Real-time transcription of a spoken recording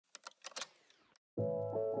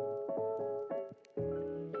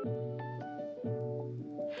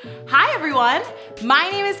Hi everyone, my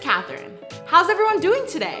name is Catherine. How's everyone doing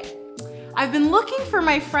today? I've been looking for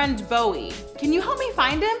my friend Bowie. Can you help me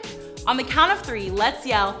find him? On the count of 3, let's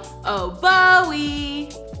yell, "Oh Bowie!"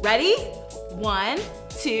 Ready? 1,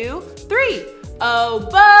 2, 3. Oh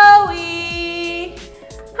Bowie!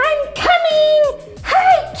 I'm coming!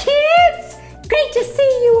 Hi kids! Great to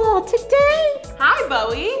see you all today! Hi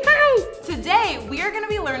Bowie! Hi! Today we are going to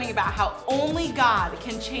be learning about how only God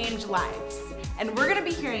can change lives. And we're going to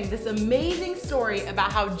be hearing this amazing story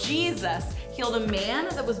about how Jesus healed a man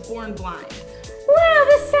that was born blind. Wow,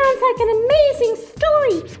 this sounds like an amazing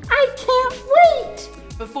story! I can't wait!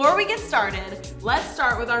 Before we get started, let's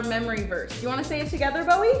start with our memory verse. You want to say it together,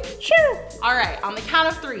 Bowie? Sure! All right, on the count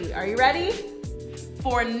of 3. Are you ready?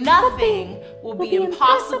 For nothing will be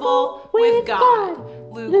impossible with God.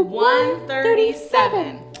 Luke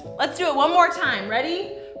 1:37. Let's do it one more time.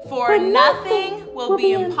 Ready? For nothing will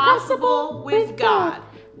be impossible with God.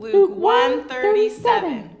 Luke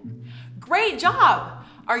 1:37. Great job!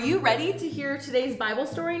 Are you ready to hear today's Bible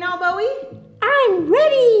story now, Bowie? I'm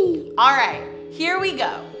ready! All right, here we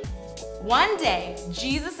go. One day,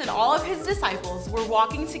 Jesus and all of his disciples were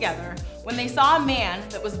walking together when they saw a man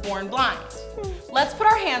that was born blind. Let's put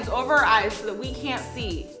our hands over our eyes so that we can't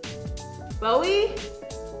see. Bowie?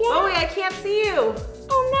 Yeah? Bowie, I can't see you.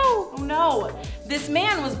 Oh no! Oh no. This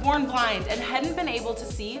man was born blind and hadn't been able to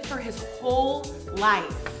see for his whole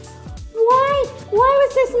life. Why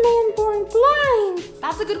was this man born blind?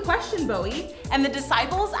 That's a good question, Bowie. And the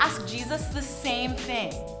disciples asked Jesus the same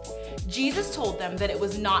thing. Jesus told them that it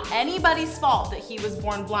was not anybody's fault that he was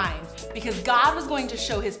born blind because God was going to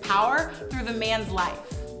show his power through the man's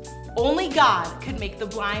life. Only God could make the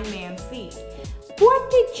blind man see. What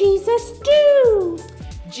did Jesus do?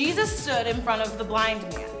 Jesus stood in front of the blind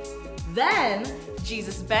man. Then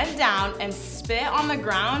Jesus bent down and spit on the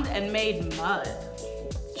ground and made mud.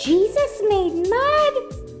 Jesus made mud?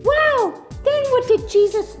 Wow! Then what did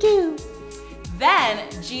Jesus do? Then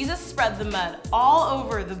Jesus spread the mud all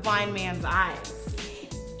over the blind man's eyes.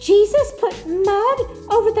 Jesus put mud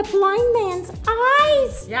over the blind man's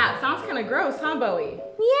eyes? Yeah, it sounds kind of gross, huh, Bowie?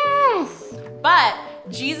 Yes. But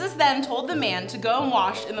Jesus then told the man to go and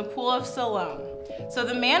wash in the pool of Siloam. So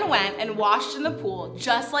the man went and washed in the pool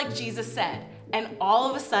just like Jesus said. And all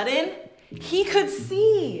of a sudden, he could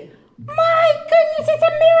see. My goodness, it's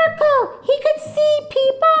a miracle! He could see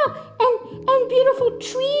people and beautiful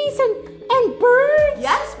trees and birds.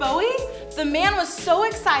 Yes, Bowie. The man was so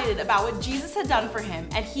excited about what Jesus had done for him,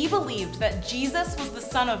 and he believed that Jesus was the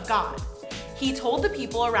Son of God. He told the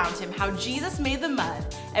people around him how Jesus made the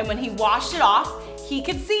mud, and when he washed it off, he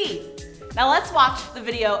could see. Now let's watch the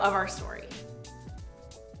video of our story.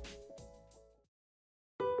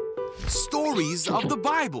 Stories of the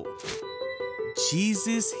Bible.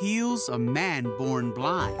 Jesus heals a man born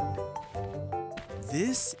blind.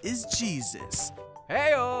 This is Jesus,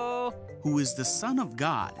 Hey-o! who is the Son of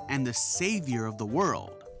God and the Savior of the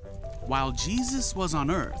world. While Jesus was on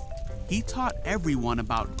earth, he taught everyone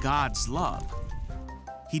about God's love.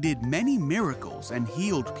 He did many miracles and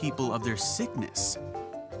healed people of their sickness.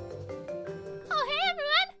 Oh, hey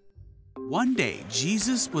everyone! One day,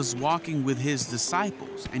 Jesus was walking with his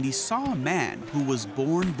disciples and he saw a man who was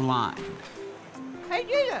born blind. Hey,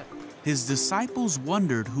 Jesus! His disciples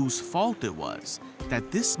wondered whose fault it was. That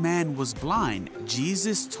this man was blind.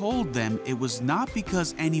 Jesus told them it was not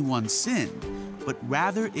because anyone sinned, but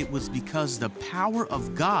rather it was because the power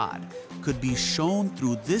of God could be shown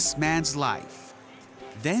through this man's life.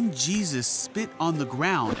 Then Jesus spit on the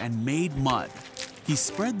ground and made mud. He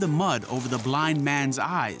spread the mud over the blind man's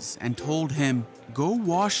eyes and told him, "Go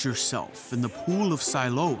wash yourself in the pool of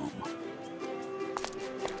Siloam."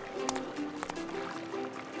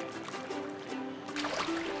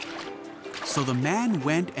 So the man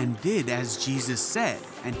went and did as Jesus said,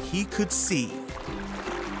 and he could see.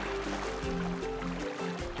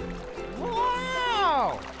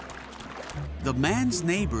 Wow! The man's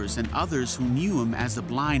neighbors and others who knew him as the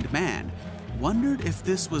blind man wondered if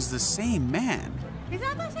this was the same man. Is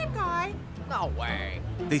that the same guy? No way.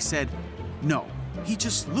 They said, "No, he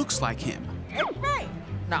just looks like him." It's me.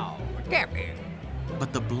 No, it can't be.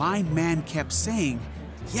 But the blind man kept saying,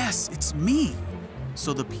 "Yes, it's me."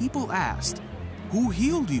 So the people asked, "Who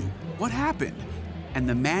healed you? What happened?" And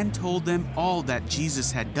the man told them all that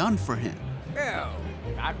Jesus had done for him. Ew,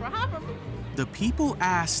 that's what happened. The people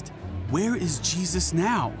asked, "Where is Jesus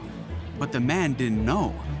now?" But the man didn't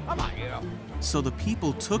know. Come on, you. So the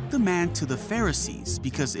people took the man to the Pharisees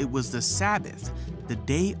because it was the Sabbath, the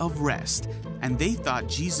day of rest, and they thought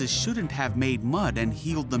Jesus shouldn't have made mud and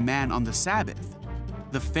healed the man on the Sabbath.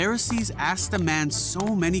 The Pharisees asked the man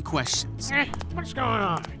so many questions. What's going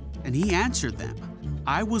on? And he answered them,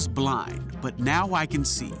 I was blind, but now I can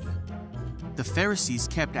see. The Pharisees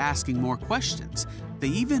kept asking more questions. They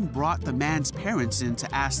even brought the man's parents in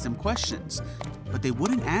to ask them questions, but they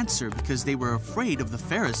wouldn't answer because they were afraid of the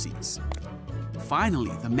Pharisees.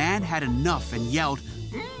 Finally, the man had enough and yelled,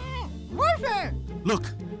 Listen! Look,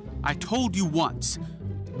 I told you once.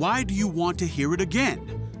 Why do you want to hear it again?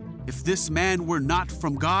 If this man were not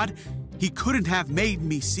from God, he couldn't have made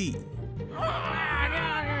me see. Don't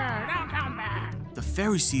come back. The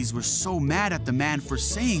Pharisees were so mad at the man for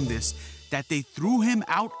saying this that they threw him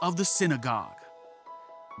out of the synagogue.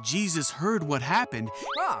 Jesus heard what happened,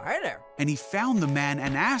 Oh, hey there. and he found the man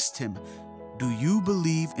and asked him, Do you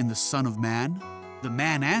believe in the Son of Man? The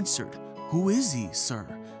man answered, Who is he, sir?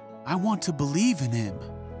 I want to believe in him.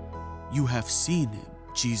 You have seen him,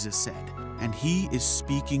 Jesus said, and he is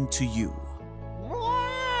speaking to you.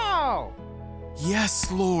 Wow! Yes,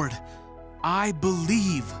 Lord, I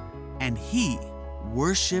believe. And he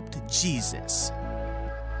worshiped Jesus.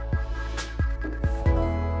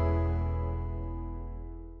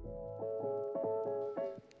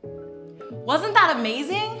 Wasn't that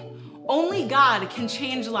amazing? Only God can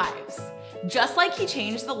change lives, just like he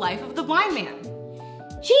changed the life of the blind man.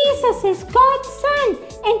 Jesus is God's son,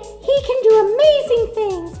 and he can do amazing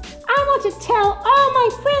things. I want to tell all my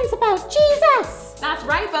friends about Jesus. That's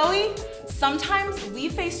right, Bowie. Sometimes we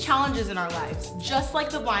face challenges in our lives, just like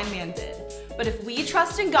the blind man did. But if we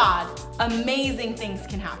trust in God, amazing things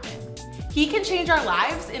can happen. He can change our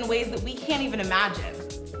lives in ways that we can't even imagine.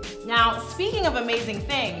 Now, speaking of amazing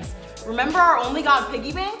things, remember our Only God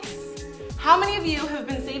piggy banks? How many of you have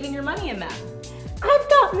been saving your money in them? I've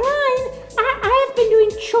got mine. I have been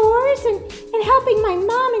doing chores and helping my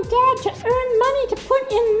mom and dad to earn money to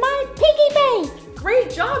put in my piggy bank.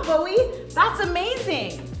 Great job, Bowie. That's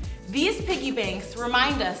amazing. These piggy banks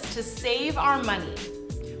remind us to save our money.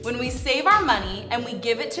 When we save our money and we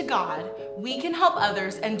give it to God, we can help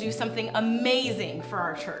others and do something amazing for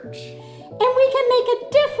our church. And we can make a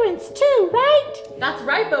difference too, right? That's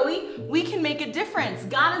right, Bowie. We can make a difference.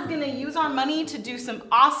 God is going to use our money to do some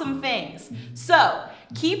awesome things. So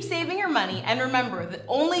keep saving your money and remember that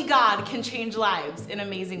only God can change lives in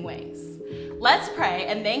amazing ways. Let's pray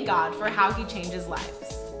and thank God for how he changes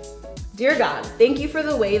lives. Dear God, thank you for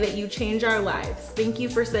the way that you change our lives. Thank you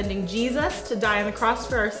for sending Jesus to die on the cross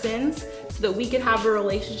for our sins so that we could have a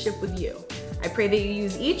relationship with you. I pray that you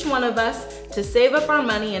use each one of us to save up our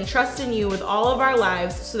money and trust in you with all of our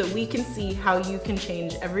lives so that we can see how you can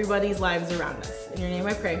change everybody's lives around us. In your name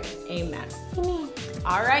I pray, amen. Amen.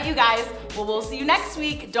 All right, you guys. Well, we'll see you next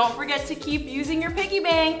week. Don't forget to keep using your piggy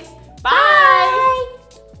bank. Bye. Bye.